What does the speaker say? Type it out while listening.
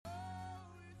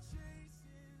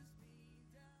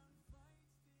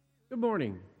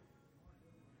morning.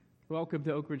 Welcome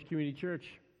to Oak Ridge Community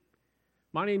Church.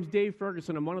 My name's Dave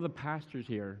Ferguson. I'm one of the pastors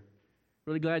here.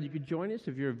 Really glad you could join us.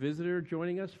 If you're a visitor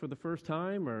joining us for the first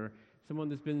time or someone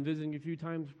that's been visiting a few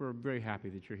times, we're very happy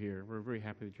that you're here. We're very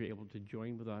happy that you're able to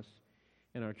join with us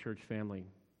in our church family.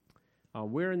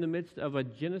 We're in the midst of a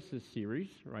Genesis series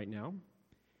right now,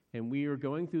 and we are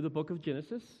going through the book of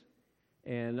Genesis,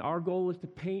 and our goal is to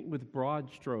paint with broad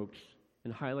strokes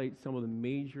and highlight some of the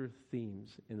major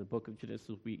themes in the book of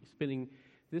Genesis.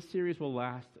 This series will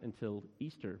last until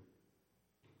Easter.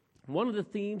 One of the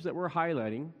themes that we're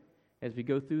highlighting as we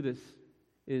go through this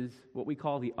is what we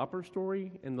call the upper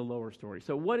story and the lower story.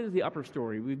 So what is the upper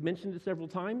story? We've mentioned it several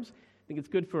times. I think it's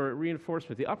good for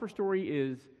reinforcement. The upper story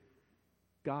is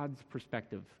God's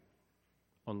perspective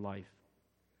on life,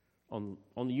 on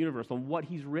the universe, on what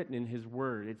He's written in His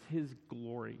Word. It's His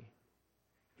glory,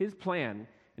 His plan,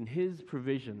 and His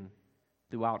provision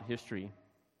throughout history.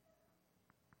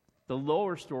 The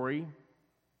lower story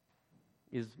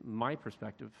is my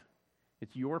perspective.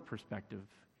 It's your perspective.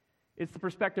 It's the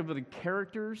perspective of the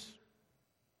characters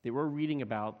that we're reading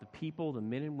about, the people, the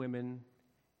men and women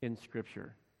in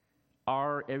Scripture.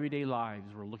 Our everyday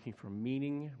lives, we're looking for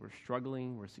meaning, we're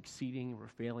struggling, we're succeeding, we're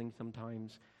failing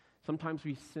sometimes. Sometimes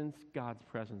we sense God's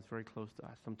presence very close to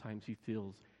us. Sometimes He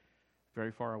feels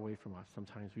very far away from us.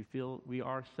 Sometimes we feel we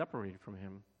are separated from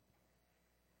Him.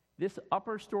 This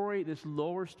upper story, this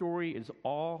lower story is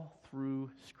all through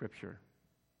Scripture.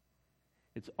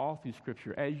 It's all through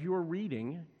Scripture. As you're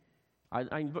reading,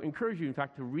 I encourage you, in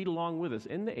fact, to read along with us.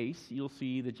 In the ACE, you'll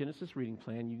see the Genesis reading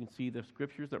plan. You can see the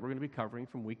Scriptures that we're going to be covering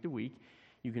from week to week.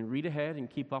 You can read ahead and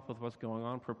keep up with what's going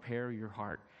on. Prepare your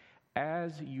heart.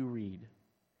 As you read,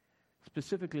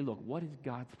 specifically look, what is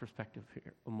God's perspective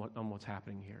here on what's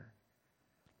happening here?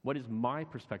 What is my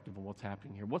perspective on what's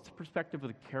happening here? What's the perspective of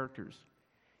the characters?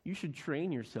 You should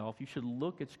train yourself. You should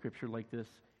look at Scripture like this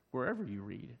wherever you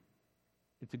read.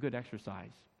 It's a good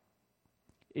exercise.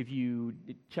 If you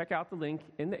check out the link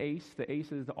in the ACE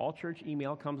is the all-church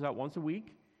email, comes out once a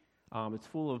week. It's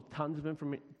full of tons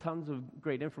of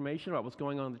great information about what's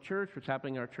going on in the church, what's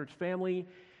happening in our church family,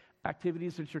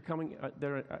 activities that are coming that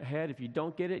are ahead. If you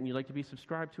don't get it and you'd like to be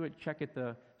subscribed to it,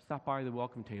 stop by the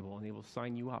welcome table, and they will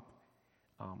sign you up.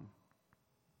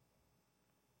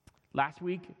 Last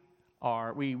week,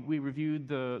 we reviewed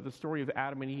the story of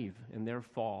Adam and Eve and their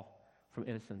fall from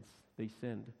innocence. They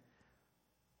sinned.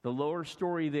 The lower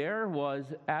story there was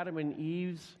Adam and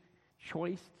Eve's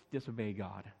choice to disobey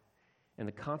God and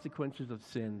the consequences of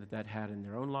sin that had in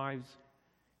their own lives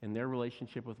and their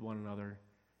relationship with one another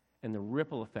and the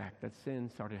ripple effect that sin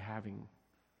started having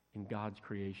in God's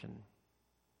creation.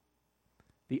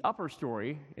 The upper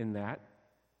story in that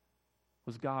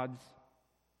was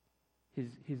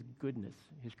His goodness,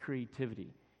 His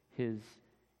creativity, His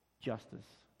justice,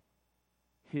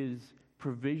 His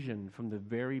provision from the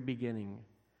very beginning,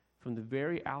 from the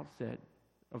very outset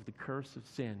of the curse of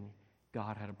sin.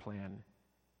 God had a plan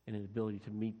and an ability to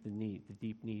meet the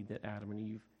deep need that Adam and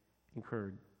Eve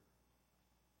incurred.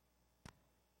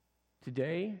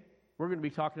 Today, we're going to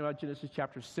be talking about Genesis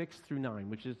chapter 6 through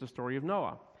 9, which is the story of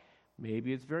Noah.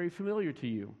 Maybe it's very familiar to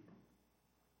you.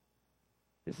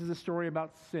 This is a story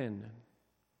about sin,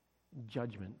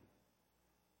 judgment,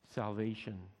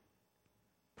 salvation,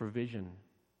 provision,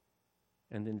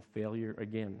 and then failure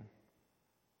again.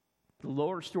 The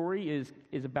lower story is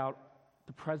about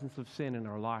the presence of sin in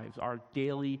our lives, our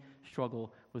daily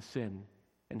struggle with sin,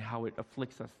 and how it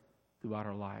afflicts us throughout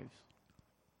our lives.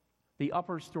 The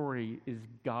upper story is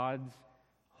God's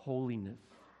holiness,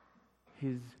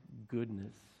 His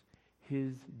goodness,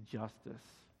 His justice,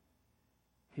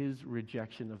 His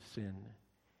rejection of sin,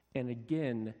 and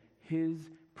again, His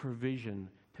provision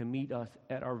to meet us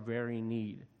at our very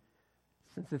need.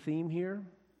 Since the theme here,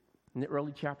 in the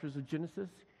early chapters of Genesis,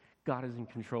 God is in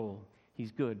control.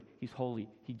 He's good. He's holy.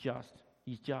 He's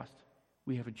just.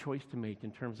 We have a choice to make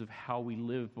in terms of how we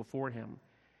live before Him.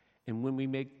 And when we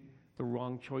make the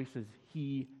wrong choices,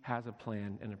 He has a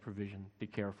plan and a provision to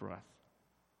care for us.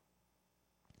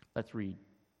 Let's read.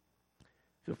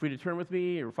 Feel free to turn with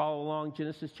me or follow along.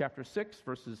 Genesis chapter 6,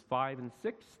 verses 5 and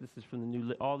 6. This is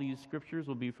from all these scriptures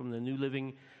will be from the New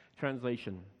Living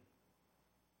Translation.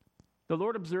 The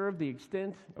Lord observed the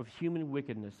extent of human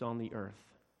wickedness on the earth,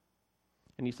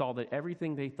 and He saw that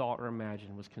everything they thought or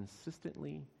imagined was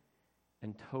consistently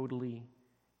and totally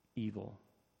evil.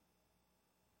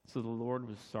 So the Lord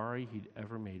was sorry He'd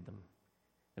ever made them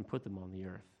and put them on the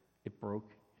earth. It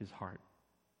broke His heart.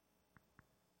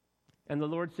 And the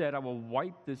Lord said, I will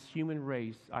wipe this human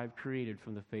race I've created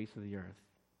from the face of the earth.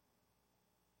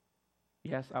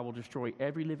 Yes, I will destroy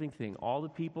every living thing, all the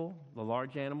people, the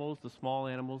large animals, the small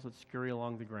animals that scurry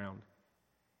along the ground,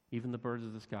 even the birds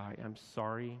of the sky. I'm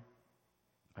sorry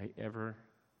I ever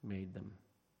made them.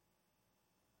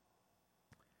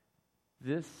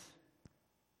 This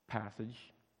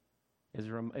passage is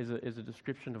a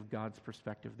description of God's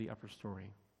perspective, the upper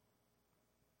story.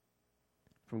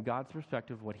 From God's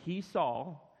perspective, what he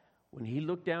saw when he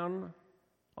looked down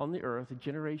on the earth,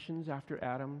 generations after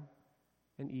Adam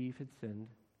and Eve had sinned,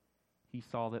 he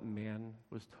saw that man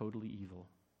was totally evil.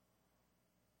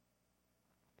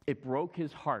 It broke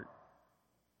his heart.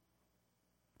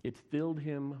 It filled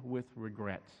him with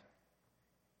regret.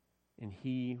 And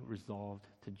he resolved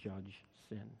to judge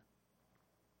sin.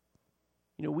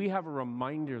 You know, we have a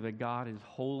reminder that God is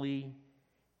holy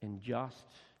and just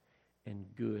and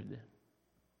good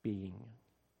being.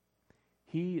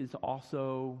 He is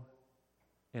also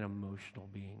an emotional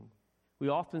being. We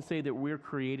often say that we're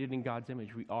created in God's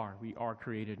image. We are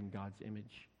created in God's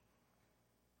image.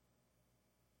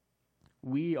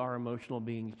 We are emotional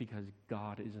beings because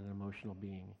God is an emotional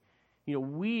being. You know,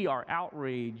 we are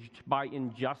outraged by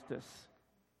injustice.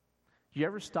 Do you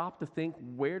ever stop to think,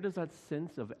 where does that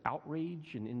sense of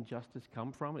outrage and injustice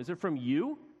come from? Is it from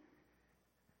you?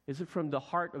 Is it from the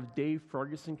heart of Dave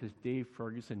Ferguson? Because Dave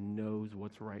Ferguson knows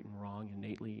what's right and wrong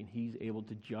innately, and he's able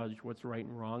to judge what's right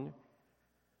and wrong?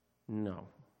 No.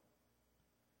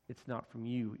 It's not from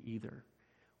you either.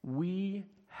 We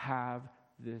have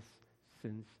this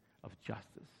sense of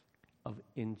justice, of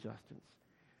injustice.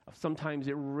 Sometimes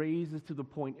it raises to the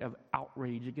point of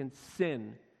outrage against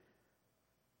sin,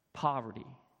 poverty,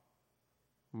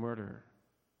 murder,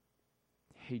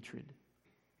 hatred,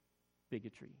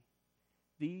 bigotry.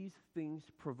 These things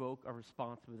provoke a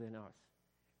response within us.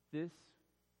 This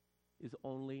is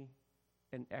only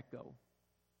an echo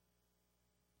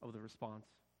of the response,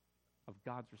 of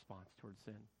God's response towards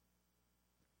sin.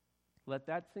 Let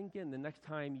that sink in the next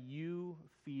time you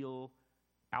feel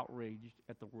outraged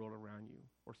at the world around you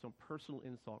or some personal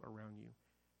insult around you.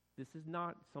 This is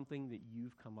not something that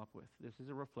you've come up with. This is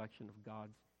a reflection of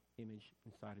God's image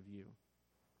inside of you.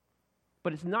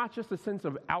 But it's not just a sense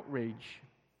of outrage.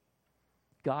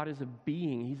 God is a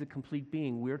being. He's a complete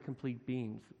being. We're complete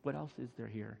beings. What else is there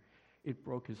here? It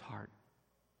broke his heart.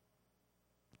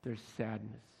 There's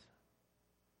sadness.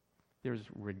 There's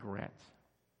regret.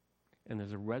 And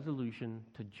there's a resolution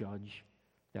to judge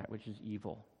that which is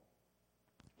evil.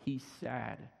 He's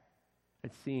sad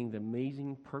at seeing the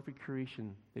amazing, perfect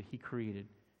creation that he created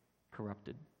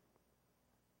corrupted.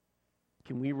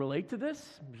 Can we relate to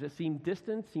this? Does it seem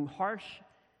distant, seem harsh?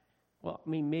 Well, I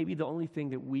mean, maybe the only thing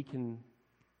that we can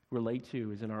relate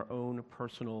to is in our own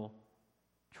personal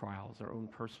trials, our own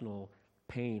personal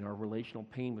pain, our relational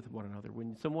pain with one another.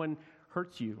 When someone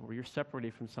hurts you or you're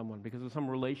separated from someone because of some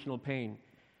relational pain,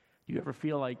 do you ever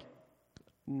feel like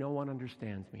no one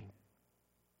understands me?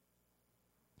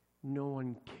 No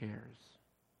one cares.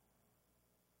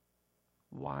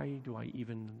 Why do I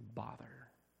even bother?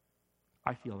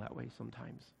 I feel that way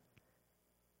sometimes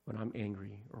when I'm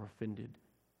angry or offended,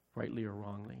 rightly or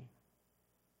wrongly.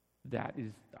 That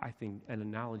is, I think, an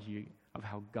analogy of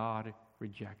how God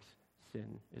rejects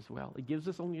sin as well. It gives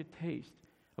us only a taste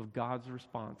of God's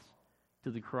response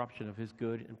to the corruption of his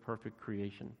good and perfect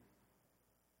creation.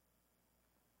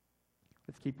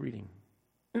 Let's keep reading.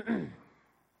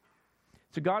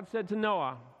 So God said to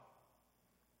Noah,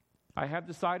 I have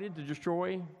decided to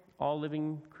destroy all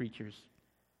living creatures,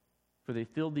 for they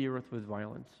filled the earth with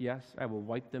violence. Yes, I will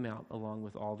wipe them out along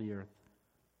with all the earth.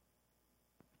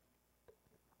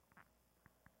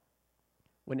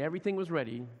 When everything was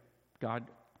ready, God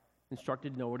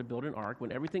instructed Noah to build an ark.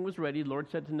 When everything was ready, the Lord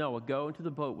said to Noah, go into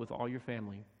the boat with all your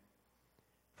family.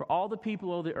 For all the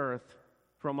people of the earth,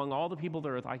 for among all the people of the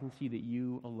earth, I can see that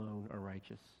you alone are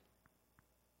righteous.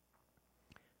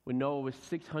 When Noah was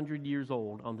 600 years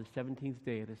old, on the 17th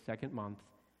day of the second month,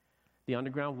 the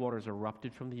underground waters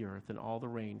erupted from the earth, and all the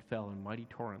rain fell in mighty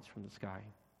torrents from the sky.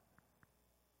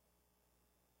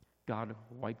 God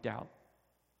wiped out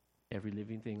every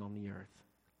living thing on the earth.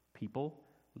 People,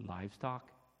 livestock,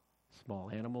 small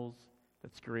animals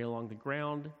that scurry along the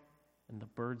ground, and the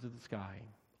birds of the sky,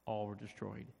 all were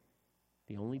destroyed.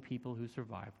 The only people who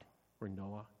survived were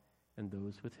Noah and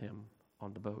those with him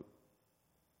on the boat.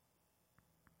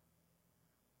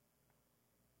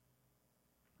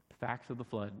 Facts of the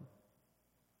flood.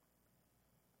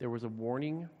 There was a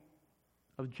warning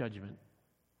of judgment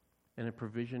and a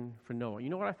provision for Noah.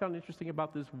 You know what I found interesting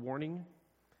about this warning?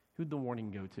 Who'd the warning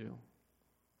go to?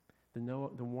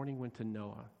 The warning went to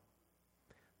Noah.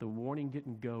 The warning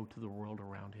didn't go to the world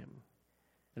around him.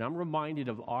 And I'm reminded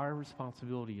of our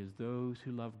responsibility as those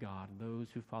who love God, those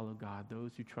who follow God,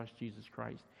 those who trust Jesus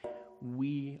Christ.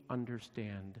 We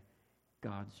understand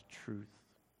God's truth.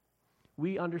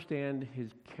 We understand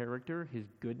his character, his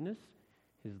goodness,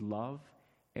 his love,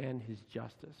 and his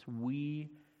justice. We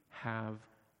have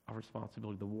a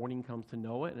responsibility. The warning comes to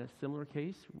Noah in a similar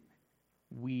case.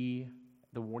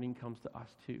 The warning comes to us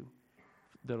too.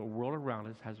 The world around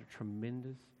us has a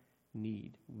tremendous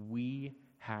need. We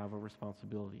have a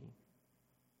responsibility.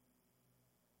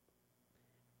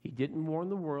 He didn't warn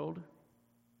the world,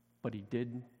 but he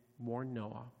did warn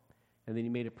Noah. And then he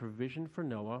made a provision for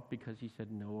Noah because he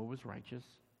said Noah was righteous.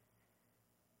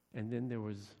 And then there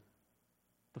was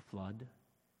the flood,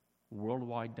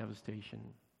 worldwide devastation.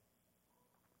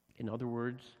 In other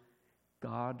words,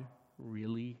 God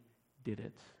really did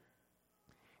it.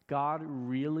 God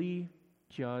really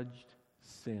judged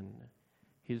sin.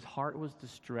 His heart was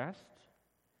distressed.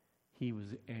 He was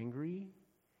angry.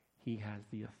 He has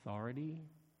the authority.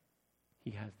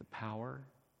 He has the power.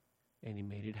 And he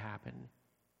made it happen.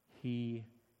 He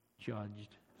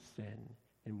judged sin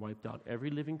and wiped out every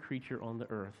living creature on the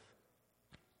earth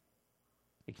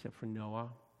except for Noah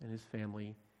and his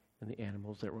family and the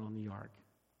animals that were on the ark.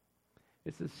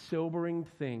 It's a sobering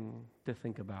thing to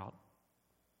think about.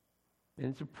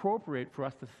 And it's appropriate for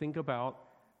us to think about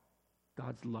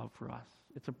God's love for us.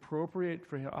 It's appropriate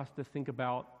for us to think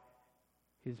about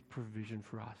his provision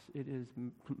for us. It is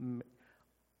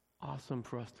awesome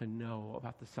for us to know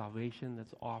about the salvation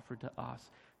that's offered to us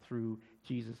through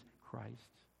Jesus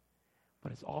Christ.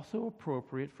 But it's also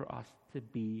appropriate for us to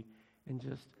be in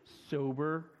just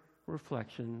sober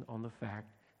reflection on the fact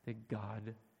that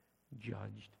God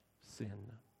judged sin.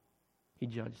 He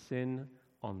judged sin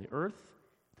on the earth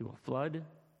through a flood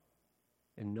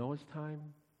in Noah's time,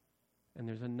 and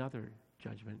there's another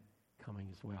judgment coming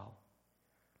as well.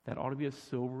 That ought to be a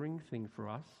sobering thing for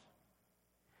us.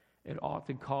 It ought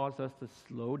to cause us to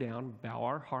slow down, bow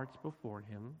our hearts before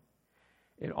him.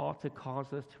 It ought to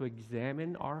cause us to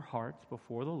examine our hearts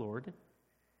before the Lord.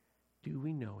 Do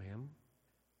we know him?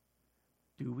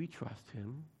 Do we trust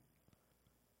him?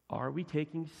 Are we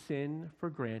taking sin for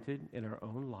granted in our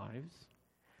own lives?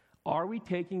 Are we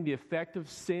taking the effect of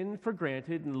sin for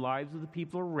granted in the lives of the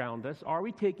people around us? Are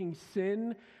we taking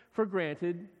sin for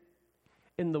granted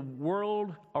in the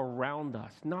world around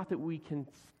us? Not that we can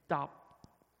stop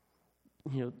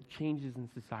changes in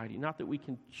society. Not that we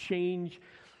can change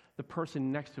the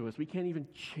person next to us. We can't even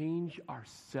change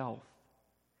ourselves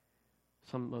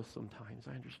sometimes.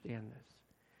 I understand this.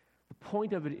 The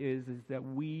point of it is that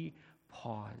we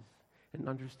pause and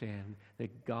understand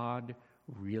that God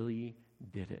really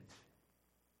did it.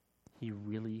 He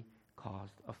really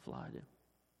caused a flood.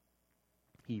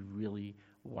 He really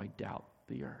wiped out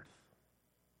the earth.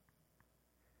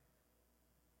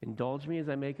 Indulge me as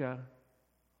I make a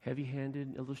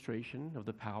heavy-handed illustration of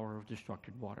the power of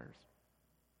destructive waters.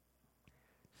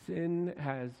 Sin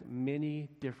has many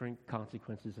different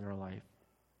consequences in our life.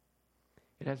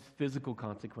 It has physical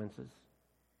consequences.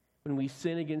 When we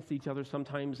sin against each other,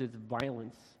 sometimes it's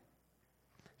violence.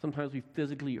 Sometimes we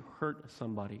physically hurt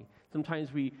somebody.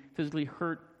 Sometimes we physically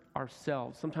hurt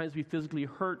ourselves. Sometimes we physically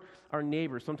hurt our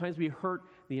neighbors. Sometimes we hurt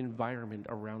the environment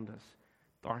around us,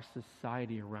 our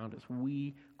society around us.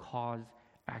 We cause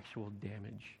actual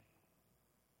damage.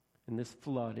 And this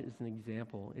flood is an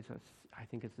example. I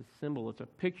think it's a symbol. It's a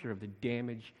picture of the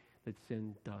damage that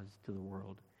sin does to the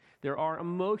world. There are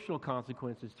emotional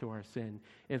consequences to our sin.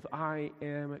 If I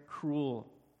am cruel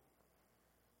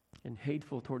and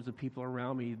hateful towards the people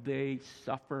around me, they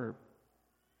suffer.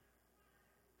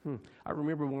 I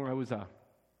remember when I was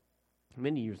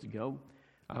many years ago,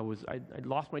 I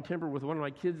lost my temper with one of my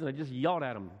kids, and I just yelled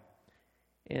at them.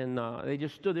 And they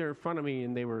just stood there in front of me,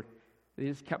 and they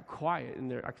just kept quiet,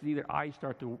 and I could see their eyes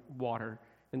start to water,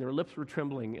 and their lips were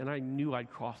trembling, and I knew I'd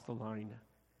crossed the line.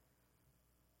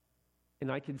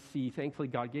 And I could see, thankfully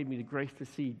God gave me the grace to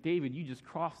see, David, you just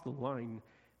crossed the line,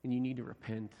 and you need to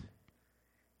repent.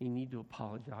 You need to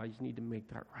apologize. You need to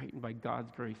make that right. And by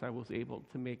God's grace, I was able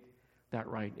to make that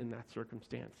right in that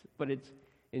circumstance. But it's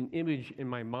an image in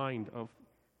my mind of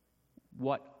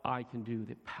what I can do,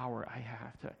 the power I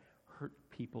have to hurt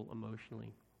people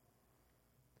emotionally.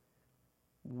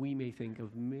 We may think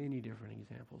of many different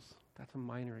examples. That's a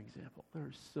minor example. There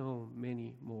are so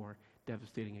many more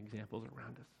devastating examples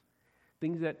around us.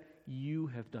 Things that you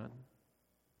have done.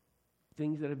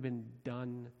 Things that have been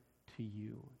done to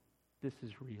you. This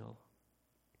is real.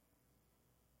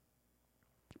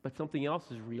 But something else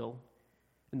is real.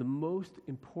 And the most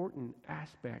important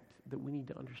aspect that we need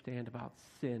to understand about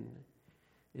sin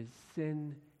is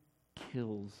sin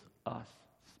kills us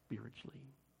spiritually.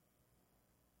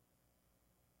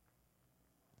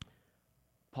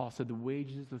 Paul said the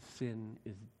wages of sin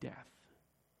is death.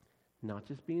 Not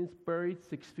just being buried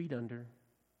 6 feet under.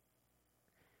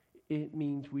 It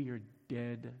means we are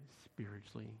dead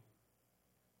spiritually.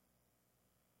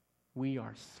 We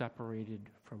are separated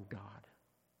from God.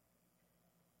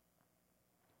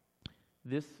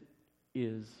 This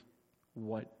is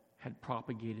what had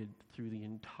propagated through the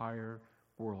entire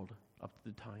world up to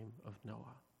the time of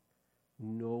Noah.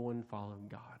 No one followed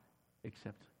God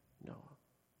except Noah.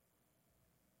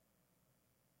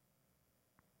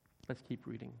 Let's keep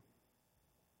reading.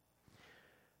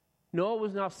 Noah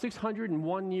was now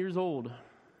 601 years old.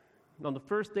 On the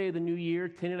first day of the new year,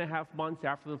 10.5 months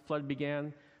after the flood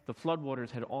began, the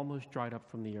floodwaters had almost dried up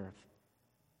from the earth.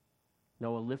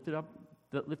 Noah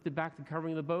lifted back the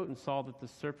covering of the boat and saw that the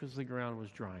surface of the ground was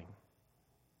drying.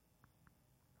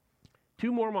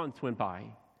 2 more months went by,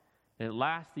 and at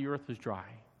last the earth was dry.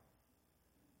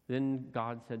 Then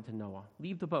God said to Noah,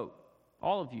 "Leave the boat,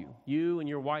 all of you, you and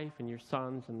your wife and your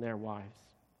sons and their wives."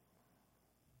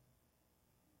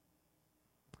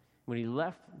 When he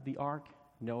left the ark,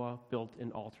 Noah built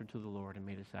an altar to the Lord and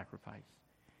made a sacrifice.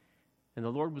 And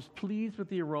the Lord was pleased with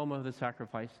the aroma of the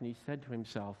sacrifice, and he said to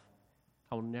himself,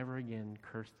 "I will never again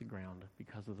curse the ground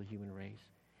because of the human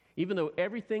race, even though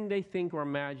everything they think or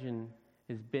imagine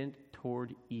is bent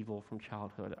toward evil from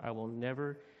childhood. I will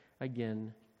never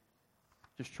again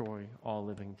destroy all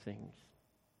living things."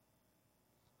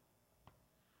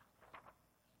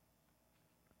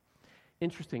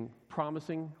 Interesting,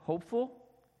 promising, hopeful,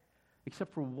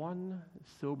 except for one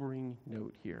sobering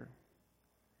note here.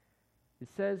 It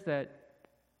says that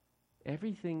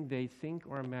everything they think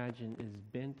or imagine is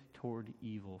bent toward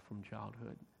evil from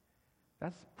childhood.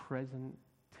 That's present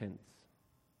tense.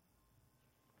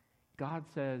 God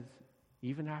says,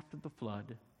 even after the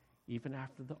flood, even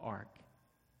after the ark,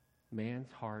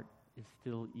 man's heart is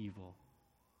still evil.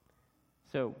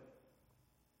 So,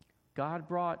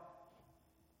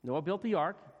 Noah built the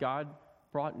ark. God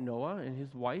brought Noah and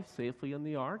his wife safely on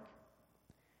the ark.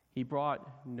 He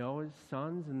brought Noah's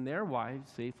sons and their wives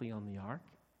safely on the ark.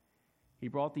 He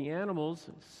brought the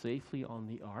animals safely on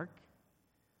the ark.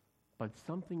 But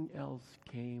something else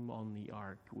came on the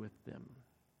ark with them.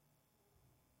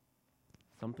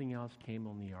 Something else came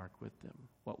on the ark with them.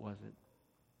 What was it?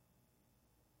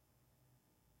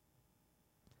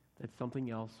 That something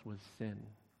else was sin.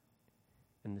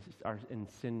 And this is in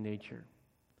sin nature.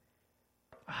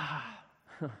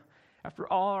 After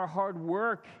all our hard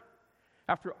work,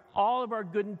 after all of our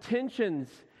good intentions,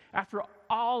 after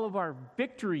all of our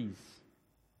victories,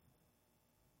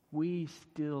 we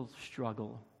still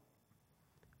struggle.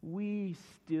 We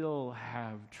still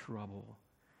have trouble.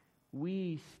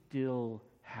 We still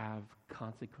have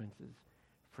consequences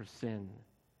for sin.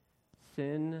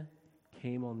 Sin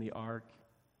came on the ark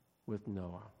with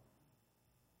Noah.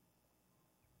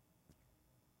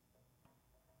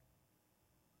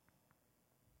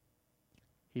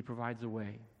 He provides a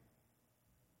way.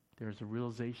 There's a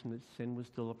realization that sin was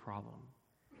still a problem.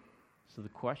 So the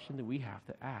question that we have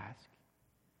to ask,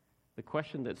 the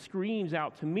question that screams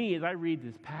out to me as I read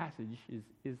this passage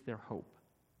is there hope?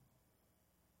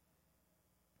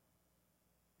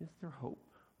 Is there hope?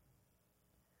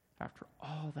 After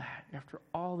all that, after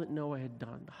all that Noah had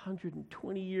done,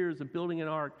 120 years of building an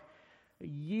ark, a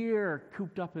year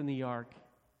cooped up in the ark,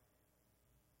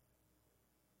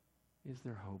 is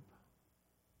there hope?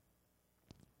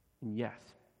 And yes,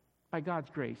 by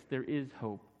God's grace, there is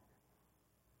hope.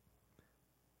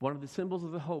 One of the symbols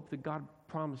of the hope that God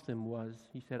promised him was,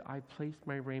 he said, "I placed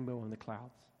my rainbow in the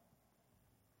clouds.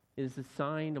 It is a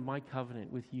sign of my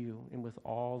covenant with you and with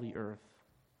all the earth."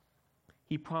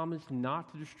 He promised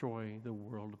not to destroy the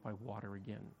world by water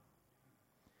again.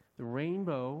 The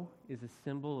rainbow is a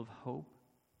symbol of hope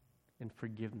and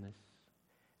forgiveness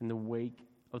in the wake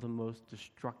of the most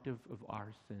destructive of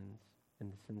our sins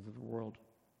and the sins of the world.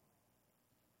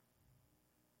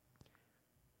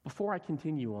 Before I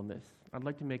continue on this, I'd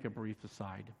like to make a brief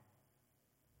aside.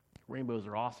 Rainbows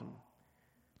are awesome.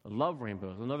 I love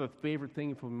rainbows. Another favorite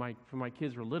thing from my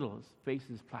kids were little is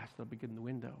faces plastered up in the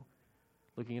window,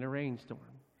 looking at a rainstorm,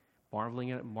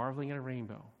 marveling at a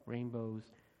rainbow.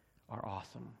 Rainbows are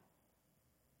awesome.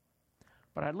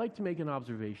 But I'd like to make an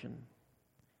observation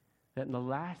that in the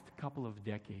last couple of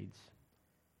decades,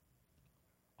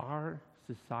 our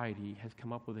society has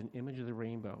come up with an image of the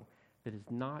rainbow that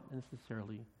is not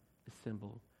necessarily a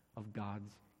symbol of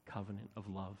God's covenant of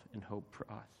love and hope for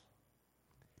us.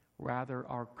 Rather,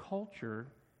 our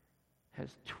culture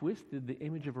has twisted the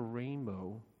image of a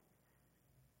rainbow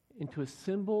into a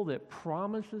symbol that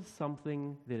promises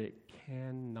something that it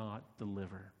cannot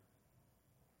deliver.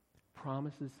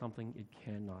 Promises something it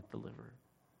cannot deliver.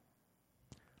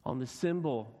 On the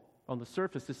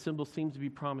surface, the symbol seems to be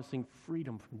promising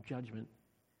freedom from judgment,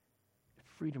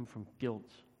 freedom from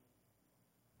guilt.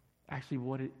 Actually,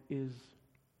 what it is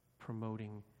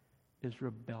promoting is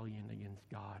rebellion against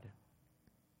God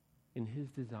in his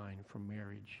design for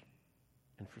marriage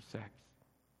and for sex.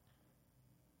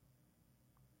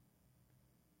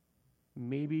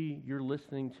 Maybe you're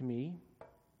listening to me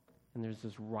and there's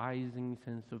this rising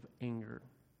sense of anger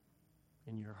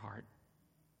in your heart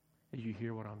as you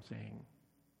hear what I'm saying.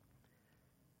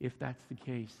 If that's the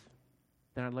case,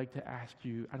 then I'd like to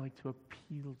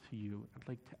appeal to you, I'd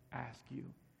like to ask you,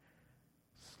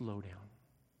 slow down.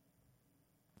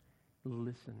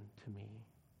 Listen to me.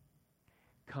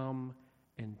 Come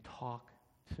and talk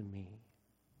to me.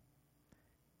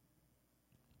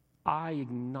 I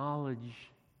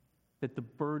acknowledge that the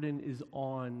burden is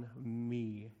on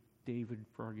me, David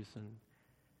Ferguson,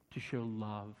 to show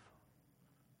love,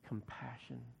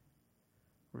 compassion,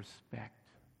 respect,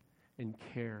 and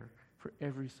care for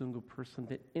every single person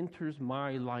that enters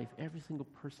my life, every single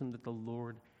person that the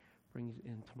Lord brings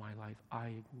into my life.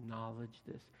 I acknowledge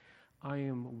this. I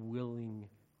am willing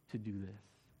to do this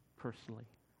personally.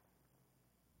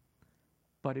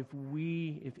 But if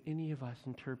any of us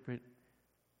interpret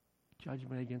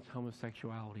judgment against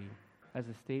homosexuality as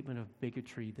a statement of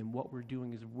bigotry, then what we're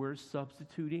doing is we're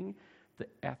substituting the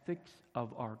ethics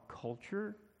of our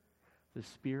culture, the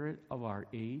spirit of our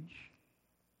age,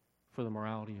 for the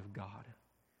morality of God.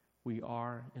 We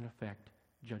are, in effect,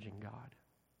 judging God.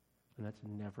 And that's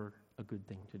never a good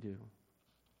thing to do.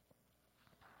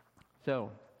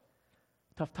 So,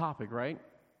 tough topic, right?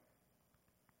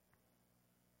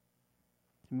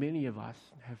 Many of us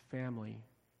have family,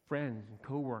 friends, and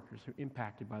coworkers who are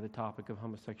impacted by the topic of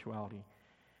homosexuality.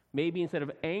 Maybe instead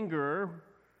of anger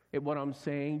at what I'm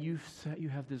saying, you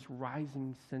have this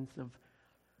rising sense of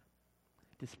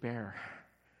despair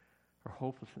or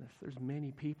hopelessness. There's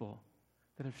many people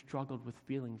that have struggled with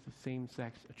feelings of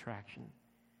same-sex attraction.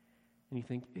 And you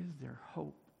think, is there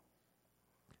hope?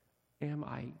 Am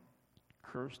I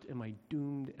cursed? Am I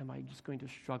doomed? Am I just going to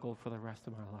struggle for the rest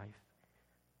of my life?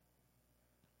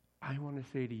 I want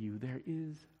to say to you, there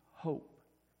is hope.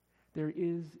 There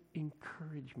is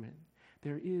encouragement.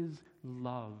 There is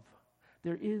love.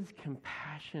 There is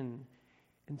compassion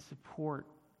and support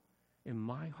in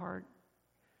my heart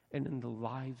and in the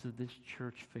lives of this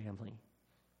church family.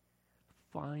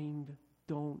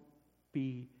 Don't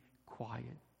be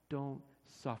quiet. Don't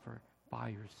suffer by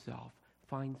yourself.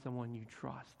 Find someone you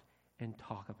trust and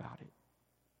talk about it.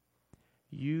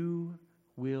 You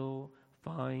will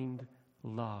find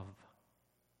love,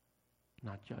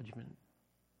 not judgment.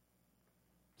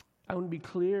 I want to be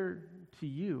clear to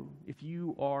you, if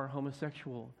you are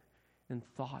homosexual in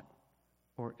thought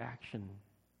or action,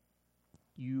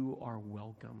 you are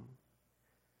welcome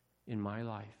in my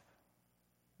life,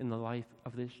 in the life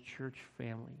of this church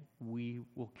family. We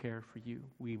will care for you.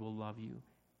 We will love you.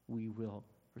 We will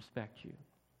respect you.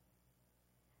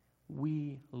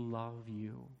 We love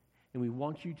you, and we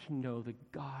want you to know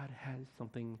that God has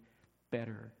something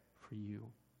better for you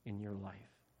in your life.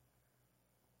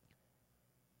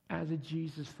 As a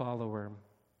Jesus follower,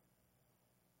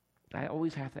 I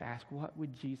always have to ask, what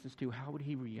would Jesus do? How would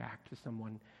he react to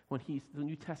someone when the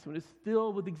New Testament is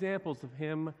filled with examples of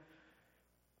him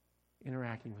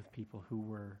interacting with people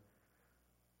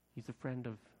he's a friend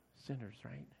of sinners,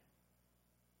 right?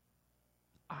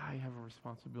 I have a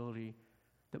responsibility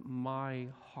that my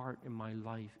heart and my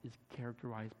life is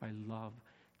characterized by love,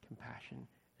 compassion,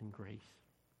 and grace.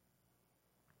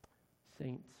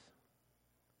 Saints,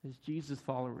 as Jesus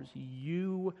followers,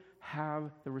 you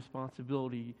have the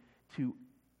responsibility to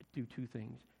do two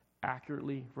things: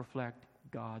 accurately reflect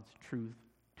God's truth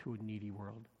to a needy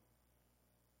world,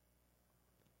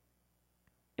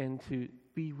 and to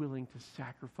be willing to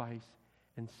sacrifice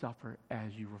and suffer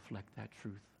as you reflect that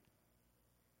truth.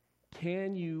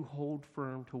 Can you hold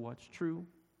firm to what's true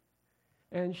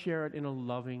and share it in a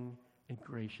loving and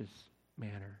gracious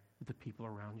manner with the people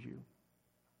around you?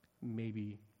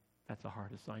 Maybe that's a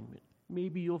hard assignment.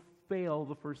 Maybe you'll fail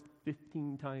the first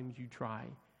 15 times you try.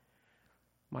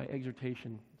 My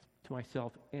exhortation to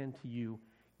myself and to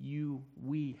you,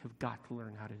 we have got to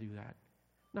learn how to do that.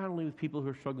 Not only with people who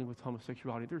are struggling with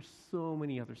homosexuality, there's so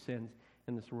many other sins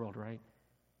in this world, right?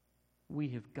 We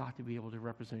have got to be able to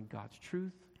represent God's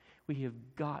truth. We have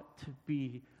got to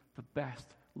be the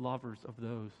best lovers of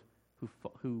those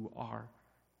who are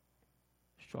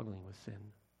struggling with sin.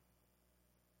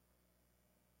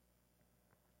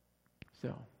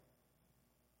 So,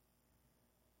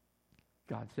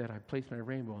 God said, I placed my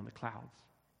rainbow in the clouds.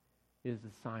 It is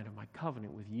a sign of my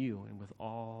covenant with you and with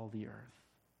all the earth.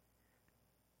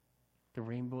 The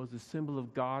rainbow is a symbol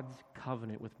of God's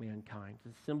covenant with mankind.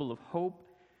 It's a symbol of hope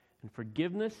and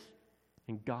forgiveness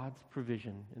and God's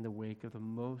provision in the wake of the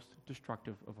most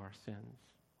destructive of our sins.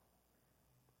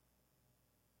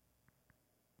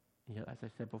 And yet, as I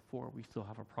said before, we still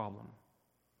have a problem.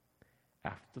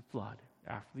 After the flood,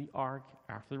 after the ark,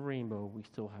 after the rainbow, we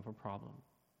still have a problem.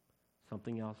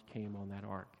 Something else came on that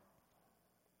ark.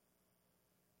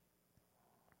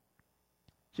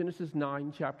 Genesis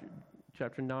 9,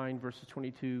 chapter 9, verses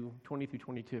 20 through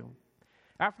 22.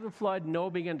 After the flood, Noah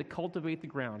began to cultivate the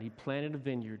ground. He planted a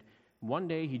vineyard. One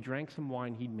day he drank some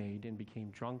wine he'd made and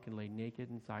became drunk and lay naked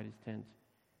inside his tent.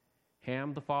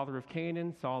 Ham, the father of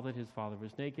Canaan, saw that his father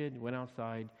was naked, went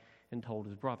outside and told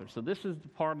his brother. So this is the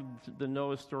part of the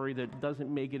Noah story that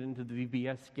doesn't make it into the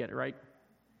VBS skit, right?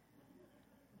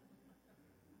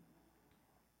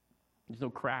 There's no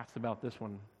crafts about this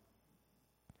one.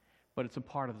 But it's a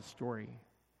part of the story.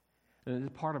 And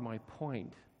it's part of my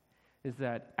point, is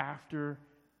that after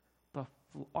the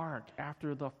ark,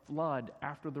 after the flood,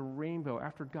 after the rainbow,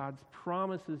 after God's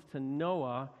promises to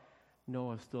Noah,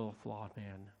 Noah's still a flawed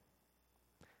man.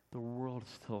 The world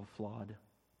is still a flawed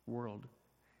world.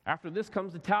 After this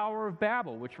comes the Tower of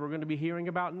Babel, which we're going to be hearing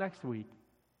about next week.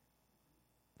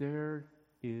 There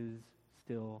is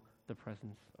still the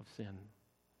presence of sin.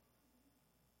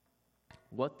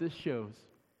 What this shows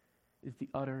is the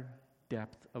utter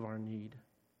depth of our need.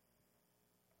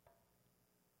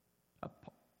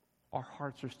 Our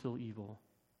hearts are still evil.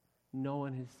 Noah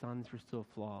and his sons are still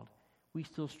flawed. We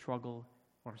still struggle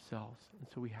ourselves. And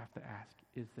so we have to ask,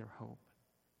 is there hope?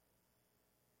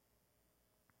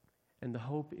 And the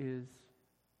hope is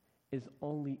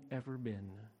only ever been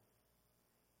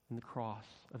in the cross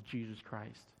of Jesus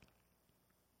Christ.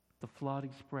 The flood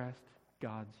expressed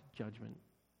God's judgment.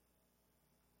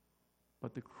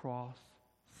 But the cross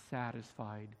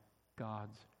satisfied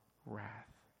God's wrath.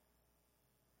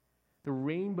 The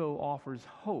rainbow offers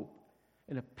hope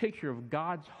and a picture of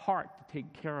God's heart to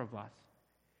take care of us.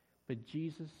 But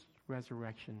Jesus'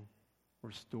 resurrection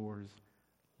restores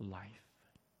life.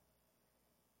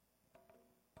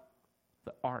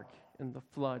 The ark and the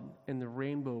flood and the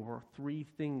rainbow were three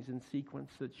things in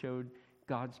sequence that showed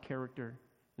God's character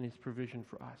and his provision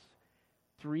for us.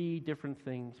 Three different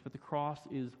things, but the cross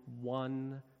is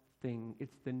one thing.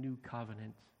 It's the new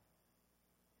covenant.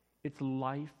 It's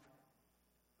life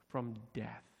from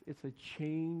death. It's a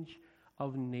change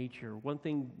of nature. One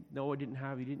thing Noah didn't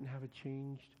have, he didn't have a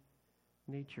changed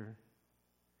nature.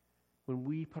 When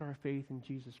we put our faith in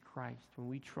Jesus Christ, when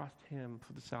we trust him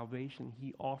for the salvation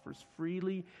he offers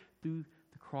freely through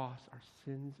the cross, our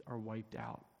sins are wiped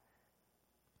out.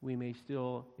 We may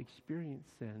still experience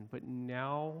sin, but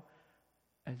now,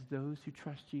 as those who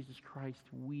trust Jesus Christ,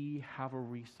 we have a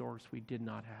resource we did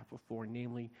not have before,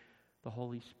 namely the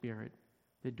Holy Spirit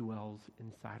that dwells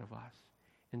inside of us,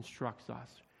 instructs us,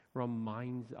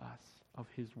 reminds us of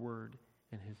his word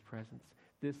and his presence.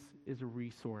 This is a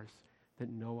resource that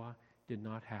Noah did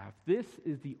not have. This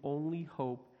is the only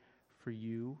hope for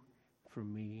you, for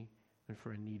me, and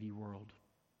for a needy world.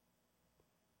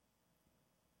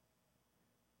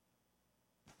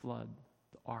 The flood,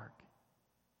 the ark,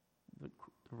 the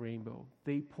rainbow,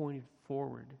 they pointed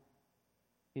forward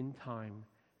in time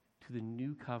to the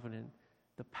new covenant,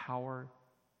 the power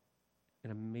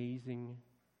and amazing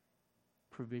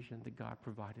provision that God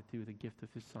provided through the gift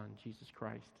of his Son, Jesus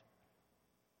Christ.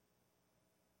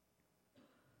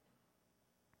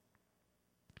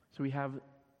 So we have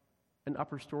an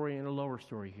upper story and a lower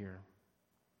story here.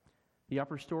 The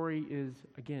upper story is,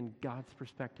 again, God's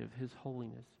perspective, his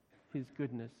holiness, his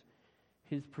goodness,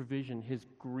 his provision, his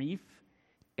grief,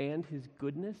 and his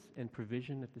goodness and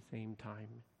provision at the same time.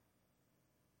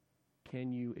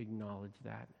 Can you acknowledge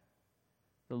that?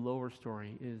 The lower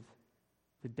story is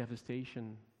the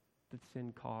devastation that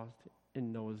sin caused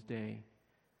in Noah's day.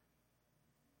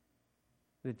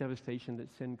 The devastation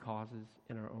that sin causes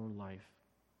in our own life.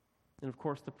 And of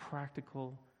course, the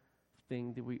practical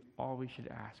thing that we always should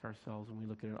ask ourselves when we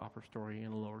look at an upper story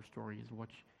and a lower story is,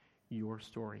 what's your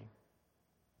story?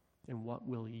 And what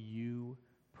will you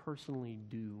personally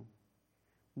do?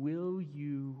 Will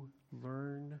you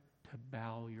learn to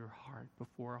bow your heart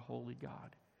before a holy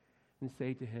God and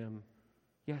say to him,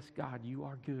 yes, God, you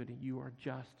are good and you are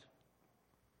just.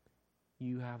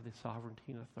 You have the sovereignty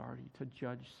and authority to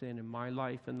judge sin in my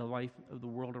life and the life of the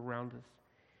world around us.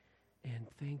 And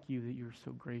thank you that you're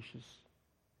so gracious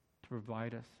to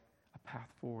provide us a path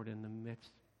forward in the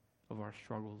midst of our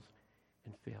struggles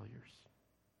and failures.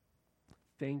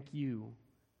 Thank you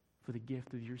for the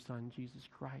gift of your Son, Jesus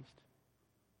Christ.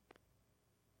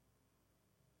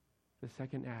 The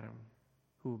second Adam,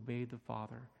 who obeyed the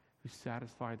Father, who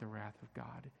satisfied the wrath of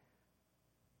God,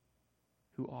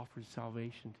 who offers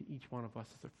salvation to each one of us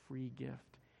as a free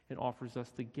gift and offers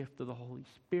us the gift of the Holy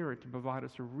Spirit to provide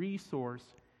us a resource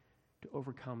to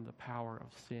overcome the power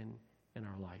of sin in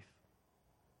our life.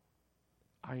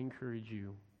 I encourage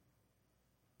you,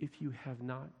 if you have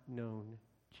not known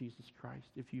Jesus Christ,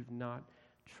 if you've not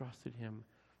trusted him,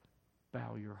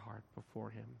 bow your heart before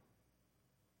him.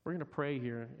 We're going to pray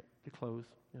here to close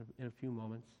in a few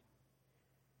moments.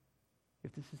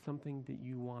 If this is something that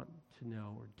you want to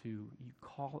know or do, you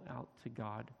call out to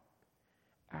God.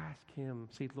 Ask him.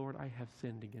 Say, Lord, I have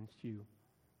sinned against you.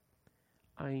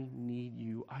 I need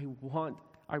you.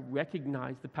 I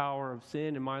recognize the power of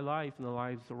sin in my life and the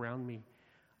lives around me.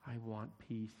 I want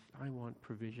peace. I want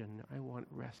provision. I want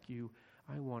rescue.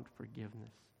 I want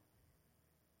forgiveness.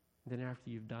 And then after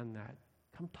you've done that,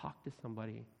 come talk to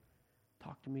somebody.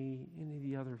 Talk to me, any of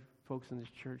the other folks in this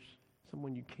church,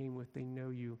 someone you came with, they know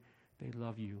you, they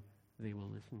love you, they will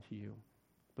listen to you.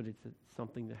 But it's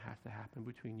something that has to happen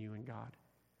between you and God.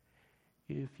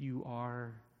 If you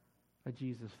are a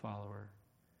Jesus follower,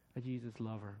 a Jesus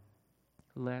lover,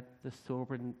 let the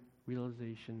sober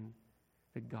realization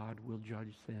that God will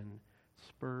judge sin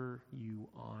spur you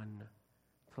on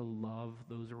to love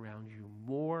those around you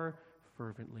more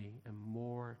fervently and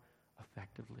more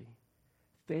effectively.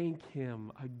 Thank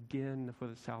him again for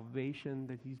the salvation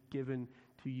that he's given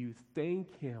to you.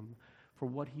 Thank him for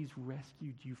what he's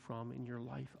rescued you from in your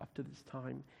life up to this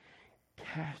time.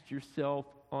 Cast yourself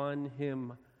on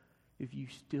him if you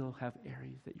still have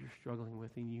areas that you're struggling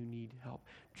with and you need help.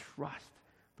 Trust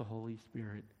the Holy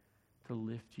Spirit to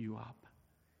lift you up.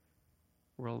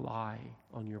 Rely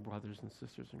on your brothers and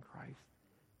sisters in Christ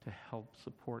to help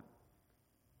support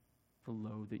the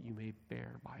load that you may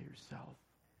bear by yourself.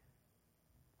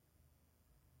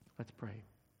 Let's pray.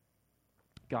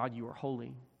 God, you are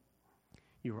holy.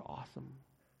 You are awesome.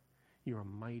 You are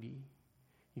mighty.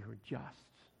 You are just.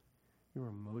 You are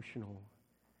emotional.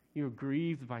 You are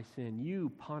grieved by sin.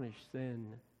 You punish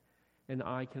sin. And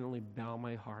I can only bow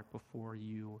my heart before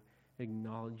you,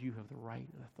 acknowledge you have the right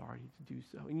and authority to do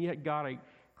so. And yet, God, I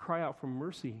cry out for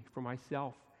mercy for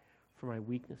myself, for my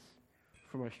weakness,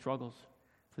 for my struggles,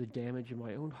 for the damage in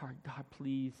my own heart. God,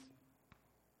 please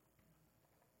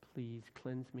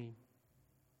cleanse me.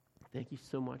 Thank you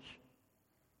so much.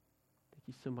 Thank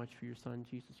you so much for your Son,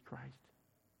 Jesus Christ.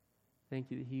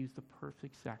 Thank you that he was the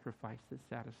perfect sacrifice that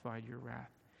satisfied your wrath.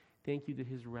 Thank you that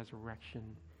his resurrection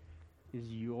is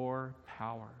your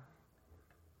power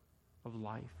of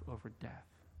life over death.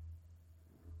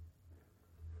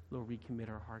 Lord, we commit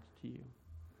our hearts to you.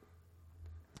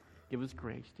 Give us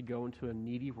grace to go into a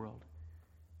needy world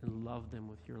and love them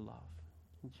with your love.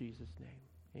 In Jesus'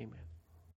 name, amen.